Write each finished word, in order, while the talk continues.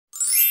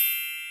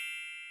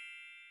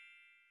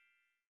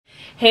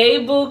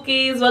Hey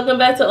Bookies, welcome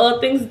back to All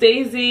Things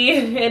Daisy,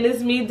 and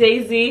it's me,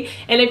 Daisy.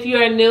 And if you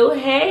are new,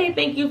 hey,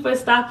 thank you for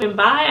stopping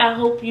by. I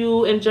hope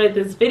you enjoyed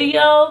this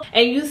video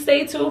and you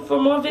stay tuned for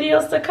more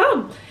videos to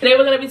come. Today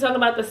we're going to be talking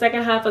about the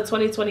second half of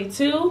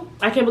 2022.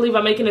 I can't believe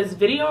I'm making this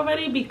video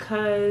already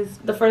because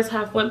the first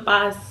half went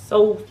by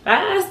so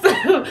fast.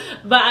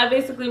 But I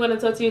basically want to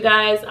talk to you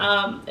guys.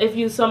 If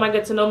you saw my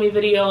Get to Know Me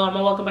video,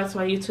 welcome back to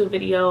my YouTube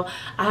video.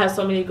 I have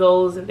so many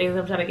goals and things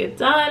I'm trying to get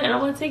done, and I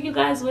want to take you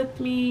guys with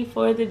me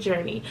for the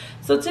journey.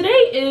 So today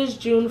is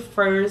June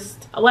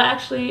 1st. Well,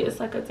 actually it's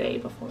like a day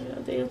before, a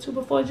day or two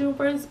before June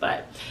 1st,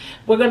 but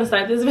we're gonna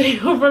start this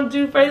video from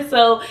June 1st.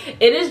 So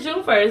it is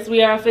June 1st.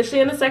 We are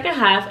officially in the second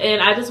half,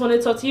 and I just want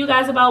to talk to you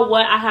guys about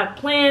what I have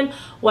planned,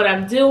 what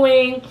I'm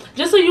doing,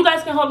 just so you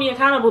guys can hold me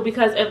accountable,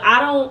 because if I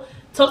don't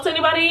talk to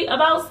anybody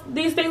about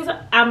these things,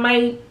 I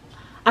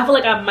feel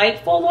like I might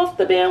fall off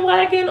the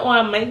bandwagon, or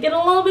I might get a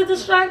little bit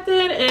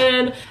distracted,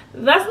 and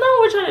that's not what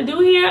we're trying to do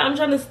here. I'm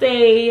trying to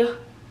stay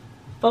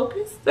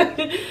focused.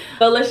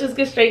 So let's just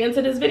get straight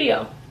into this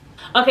video.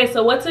 Okay,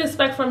 so what to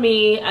expect from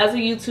me as a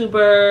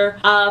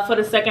YouTuber for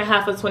the second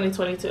half of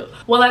 2022.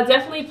 Well, I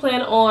definitely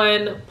plan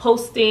on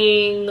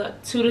posting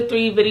 2 to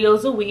 3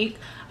 videos a week.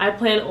 I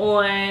plan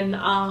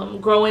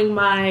on growing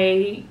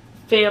my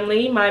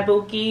family, my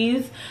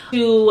bookies,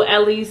 to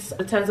at least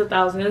the tens of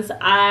thousands.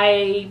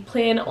 I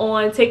plan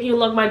on taking you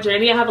along my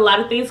journey. I have a lot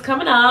of things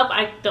coming up.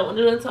 I don't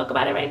want to talk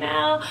about it right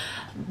now,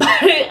 but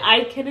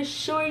I can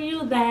assure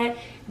you that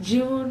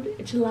June,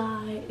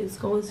 July is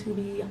going to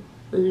be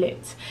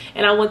lit,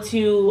 and I want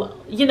to,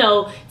 you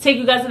know, take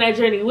you guys on that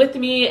journey with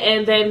me,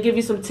 and then give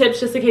you some tips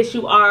just in case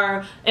you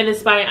are an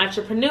aspiring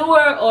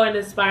entrepreneur or an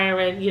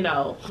aspiring, you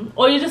know,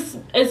 or you just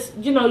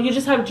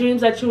have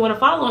dreams that you want to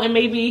follow, and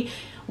maybe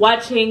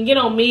watching, you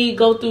know, me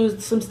go through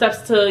some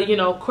steps to, you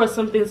know, cross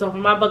some things off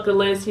my bucket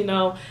list, you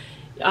know,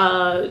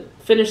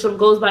 finish some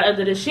goals by the end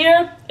of this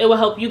year. It will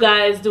help you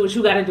guys do what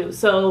you got to do.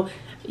 So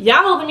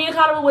y'all holding me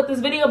accountable with this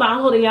video, but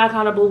I'm holding y'all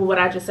accountable with what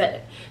I just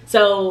said.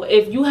 So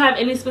if you have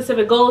any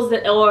specific goals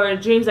or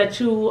dreams that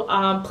you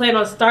plan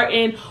on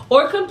starting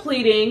or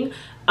completing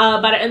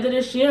by the end of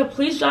this year,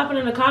 please drop it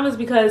in the comments,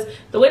 because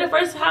the way the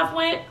first half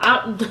went,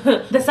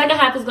 the second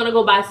half is going to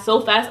go by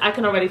so fast. I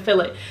can already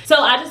feel it. So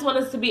I just want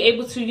us to be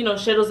able to, you know,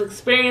 share those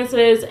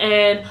experiences,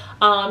 and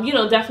you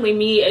know, definitely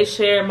me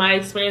share my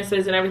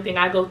experiences and everything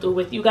I go through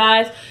with you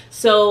guys.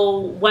 So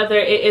whether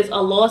it is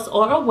a loss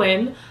or a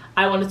win,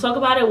 I want to talk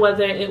about it.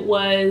 Whether it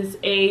was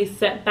a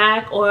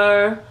setback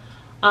or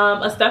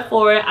a step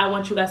forward, I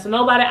want you guys to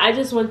know about it. I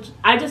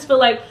just feel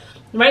like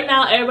right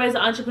now everybody's an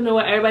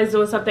entrepreneur, everybody's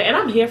doing something, and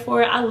I'm here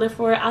for it. I live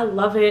for it. I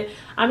love it.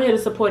 I'm here to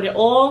support it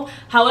all.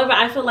 However,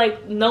 I feel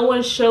like no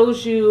one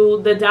shows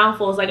you the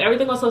downfalls. Like,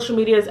 everything on social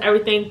media is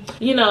everything,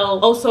 you know,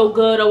 oh so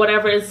good or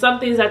whatever. And some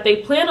things that they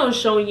plan on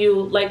showing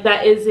you, like,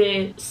 that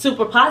isn't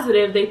super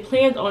positive, they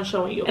planned on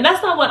showing you. And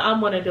that's not what I'm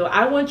going to do.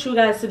 I want you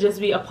guys to just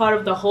be a part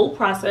of the whole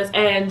process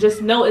and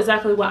just know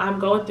exactly what I'm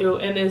going through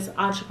in this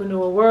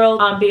entrepreneur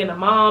world. Being a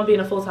mom,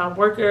 being a full-time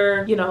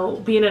worker, you know,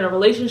 being in a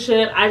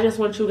relationship. I just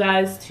want you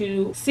guys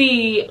to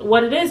see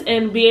what it is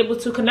and be able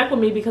to connect with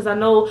me, because I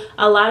know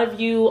a lot of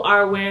you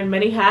are wearing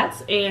many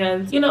hats,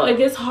 and you know, it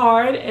gets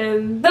hard,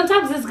 and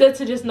sometimes it's good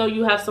to just know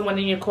you have someone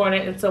in your corner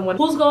and someone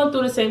who's going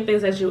through the same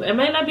things as you. It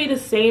might not be the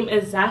same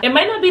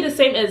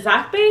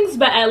exact things,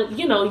 but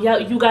you know, yeah,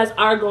 you guys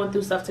are going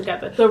through stuff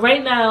together. So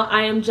right now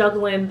I am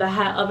juggling the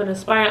hat of an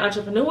aspiring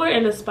entrepreneur,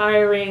 an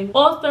aspiring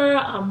author,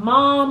 a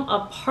mom,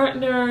 a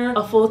partner,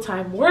 a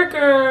full-time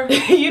worker.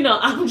 You know,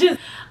 I'm just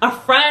a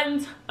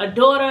friend, a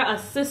daughter, a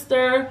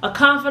sister, a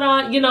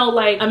confidant, you know,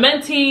 like a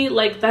mentee.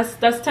 Like that's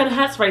 10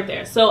 hats right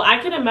there. So I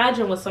can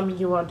imagine what some of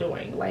you are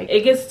doing. Like,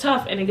 it gets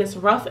tough and it gets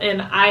rough,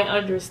 and I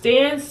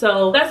understand.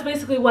 So that's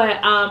basically what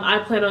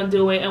I plan on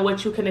doing, and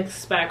what you can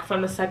expect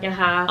from the second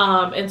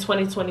half in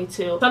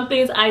 2022. Some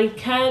things I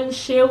can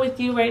share with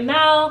you right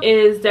now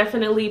is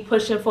definitely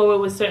pushing forward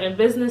with certain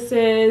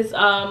businesses,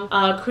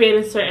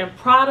 creating certain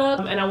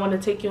products, and I want to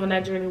take you on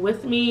that journey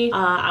with me.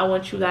 I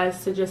want you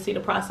guys to just see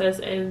the process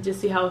and just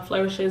see how it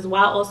flourishes,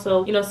 while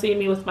also, you know, seeing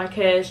me with my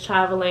kids,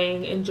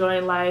 traveling,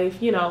 enjoying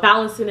life, you know,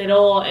 balancing it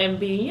all, and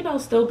being, you know,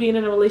 still being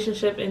in a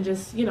relationship, and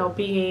just, you know,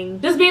 being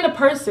a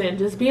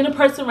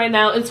person right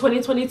now in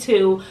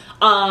 2022.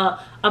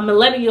 A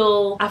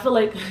millennial. I feel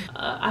like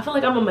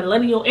I'm a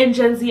millennial and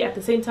Gen Z at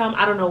the same time.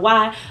 I don't know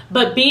why,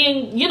 but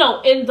being, you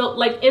know, in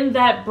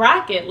that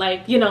bracket,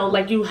 like, you know,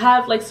 like you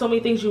have like so many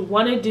things you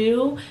want to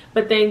do,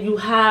 but then you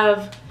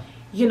have,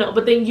 you know,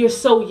 but then you're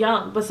so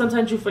young. But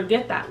sometimes you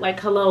forget that, like,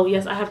 hello,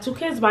 yes, I have 2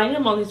 kids, but I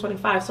am only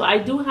 25, so I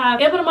do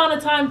have ample amount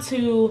of time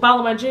to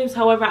follow my dreams.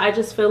 However, I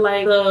just feel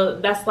like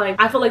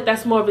I feel like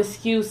that's more of an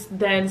excuse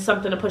than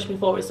something to push me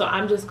forward. So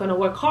I'm just gonna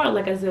work hard,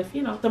 like as if,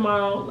 you know,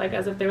 tomorrow, like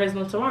as if there is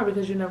no tomorrow,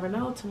 because you never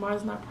know.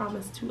 Tomorrow's not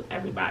promised to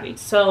everybody.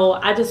 So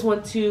I just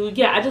want to,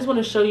 yeah, I just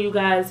want to show you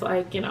guys,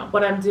 like, you know,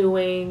 what I'm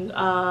doing,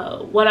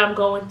 what I'm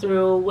going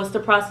through, what's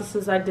the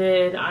processes I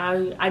did.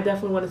 I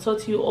definitely want to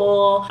talk to you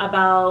all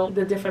about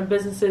the different businesses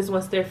businesses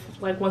once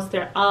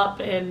they're up,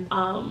 and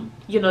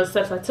you know, the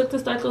steps I took to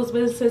start those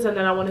businesses, and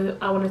then I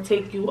want to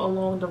take you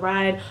along the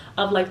ride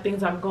of like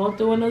things I'm going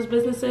through in those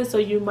businesses. So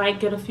you might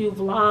get a few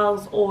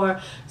vlogs or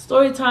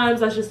story times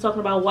that's just talking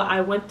about what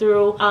I went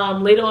through.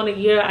 Later on in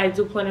the year, I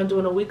do plan on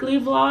doing a weekly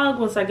vlog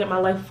once I get my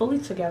life fully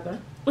together.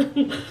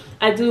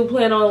 I do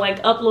plan on like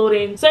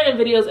uploading certain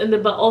videos in there,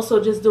 but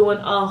also just doing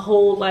a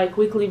whole like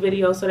weekly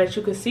video so that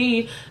you can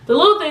see the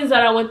little things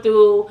that I went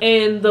through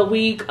in the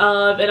week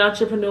of an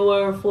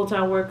entrepreneur,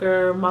 full-time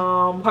worker,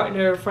 mom,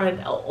 partner,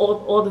 friend,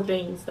 all the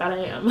things that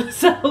I am.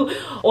 So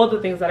all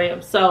the things that I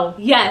am. So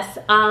yes,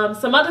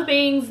 some other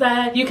things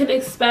that you can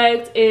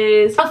expect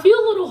is a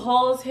few little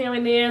hauls here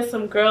and there,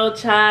 some girl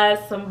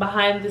chats, some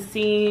behind the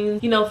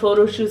scenes, you know,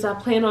 photo shoots. I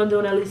plan on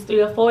doing at least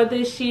 3 or 4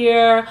 this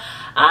year.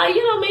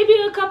 You know, maybe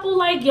a couple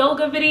like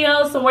yoga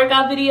videos, some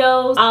workout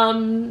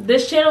videos.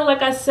 This channel,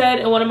 like I said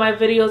in one of my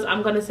videos,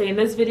 I'm gonna say in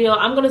this video,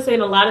 I'm gonna say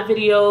in a lot of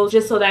videos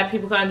just so that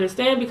people can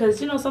understand,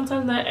 because you know,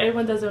 sometimes not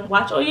everyone doesn't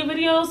watch all your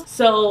videos.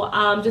 So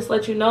just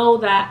let you know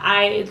that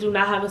I do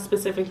not have a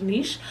specific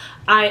niche.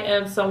 I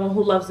am someone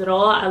who loves it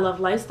all. I love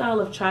lifestyle,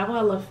 I love travel,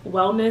 I love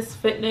wellness,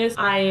 fitness.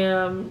 I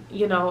am,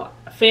 you know,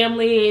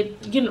 family,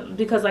 you know,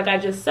 because like I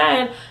just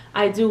said,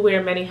 I do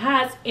wear many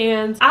hats,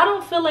 and I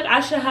don't feel like I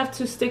should have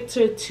to stick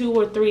to 2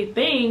 or 3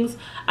 things.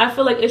 I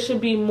feel like it should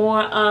be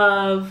more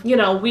of, you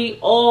know, we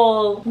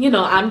all, you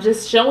know, I'm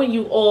just showing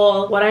you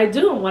all what I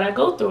do and what I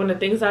go through and the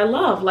things I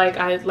love. Like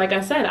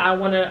I said, I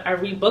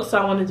read books, so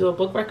I want to do a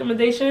book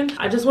recommendation.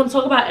 I just want to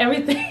talk about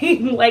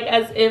everything like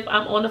as if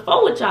I'm on the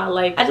phone with y'all.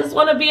 Like I just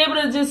want to be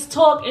able to just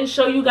talk and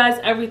show you guys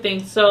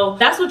everything. So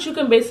that's what you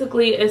can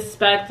basically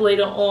expect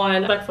later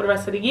on, like for the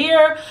rest of the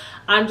year.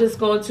 I'm just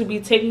going to be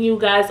taking you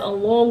guys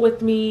along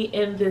with me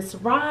in this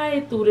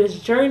ride through this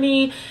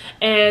journey,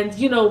 and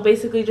you know,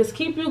 basically just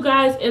keep you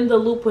guys in the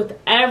loop with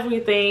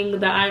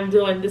everything that I'm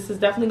doing. This is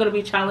definitely going to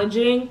be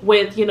challenging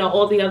with, you know,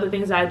 all the other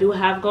things I do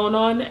have going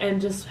on,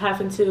 and just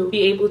having to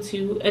be able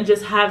to, and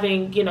just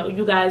having, you know,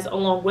 you guys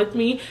along with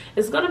me.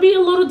 It's going to be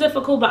a little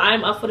difficult, but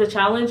I'm up for the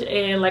challenge.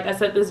 And like I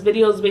said, this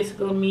video is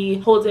basically me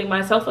holding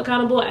myself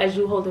accountable as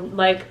you holding,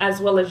 like,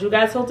 as well as you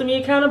guys holding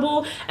me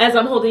accountable, as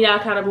I'm holding y'all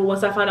accountable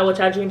once I find out what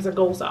y'all dreams and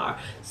goals are.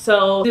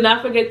 So do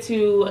not forget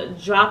to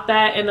drop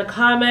that in the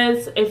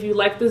comments if you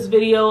like this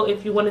video,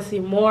 if you want to see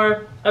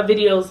more of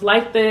videos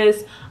like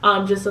this,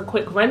 just a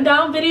quick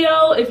rundown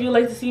video. If you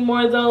like to see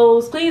more of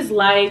those, please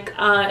like.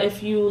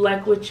 If you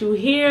like what you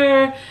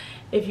hear,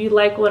 if you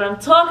like what I'm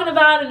talking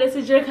about and this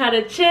is your kind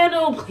of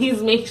channel,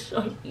 please make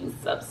sure you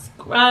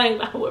subscribe.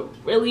 I would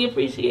really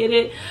appreciate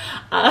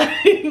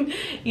it.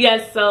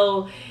 Yes,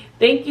 so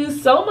thank you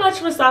so much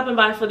for stopping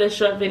by for this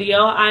short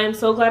video. I am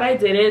so glad I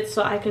did it.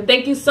 So I can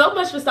thank you so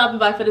much for stopping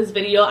by for this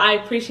video. I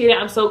appreciate it.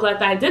 I'm so glad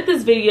that I did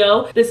this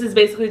video. This is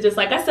basically just,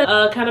 like I said,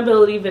 a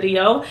accountability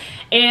video,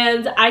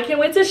 and I can't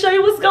wait to show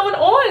you what's going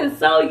on.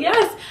 So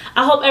yes,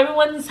 I hope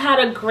everyone's had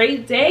a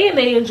great day and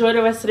they enjoy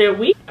the rest of their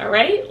week. All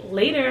right,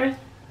 later.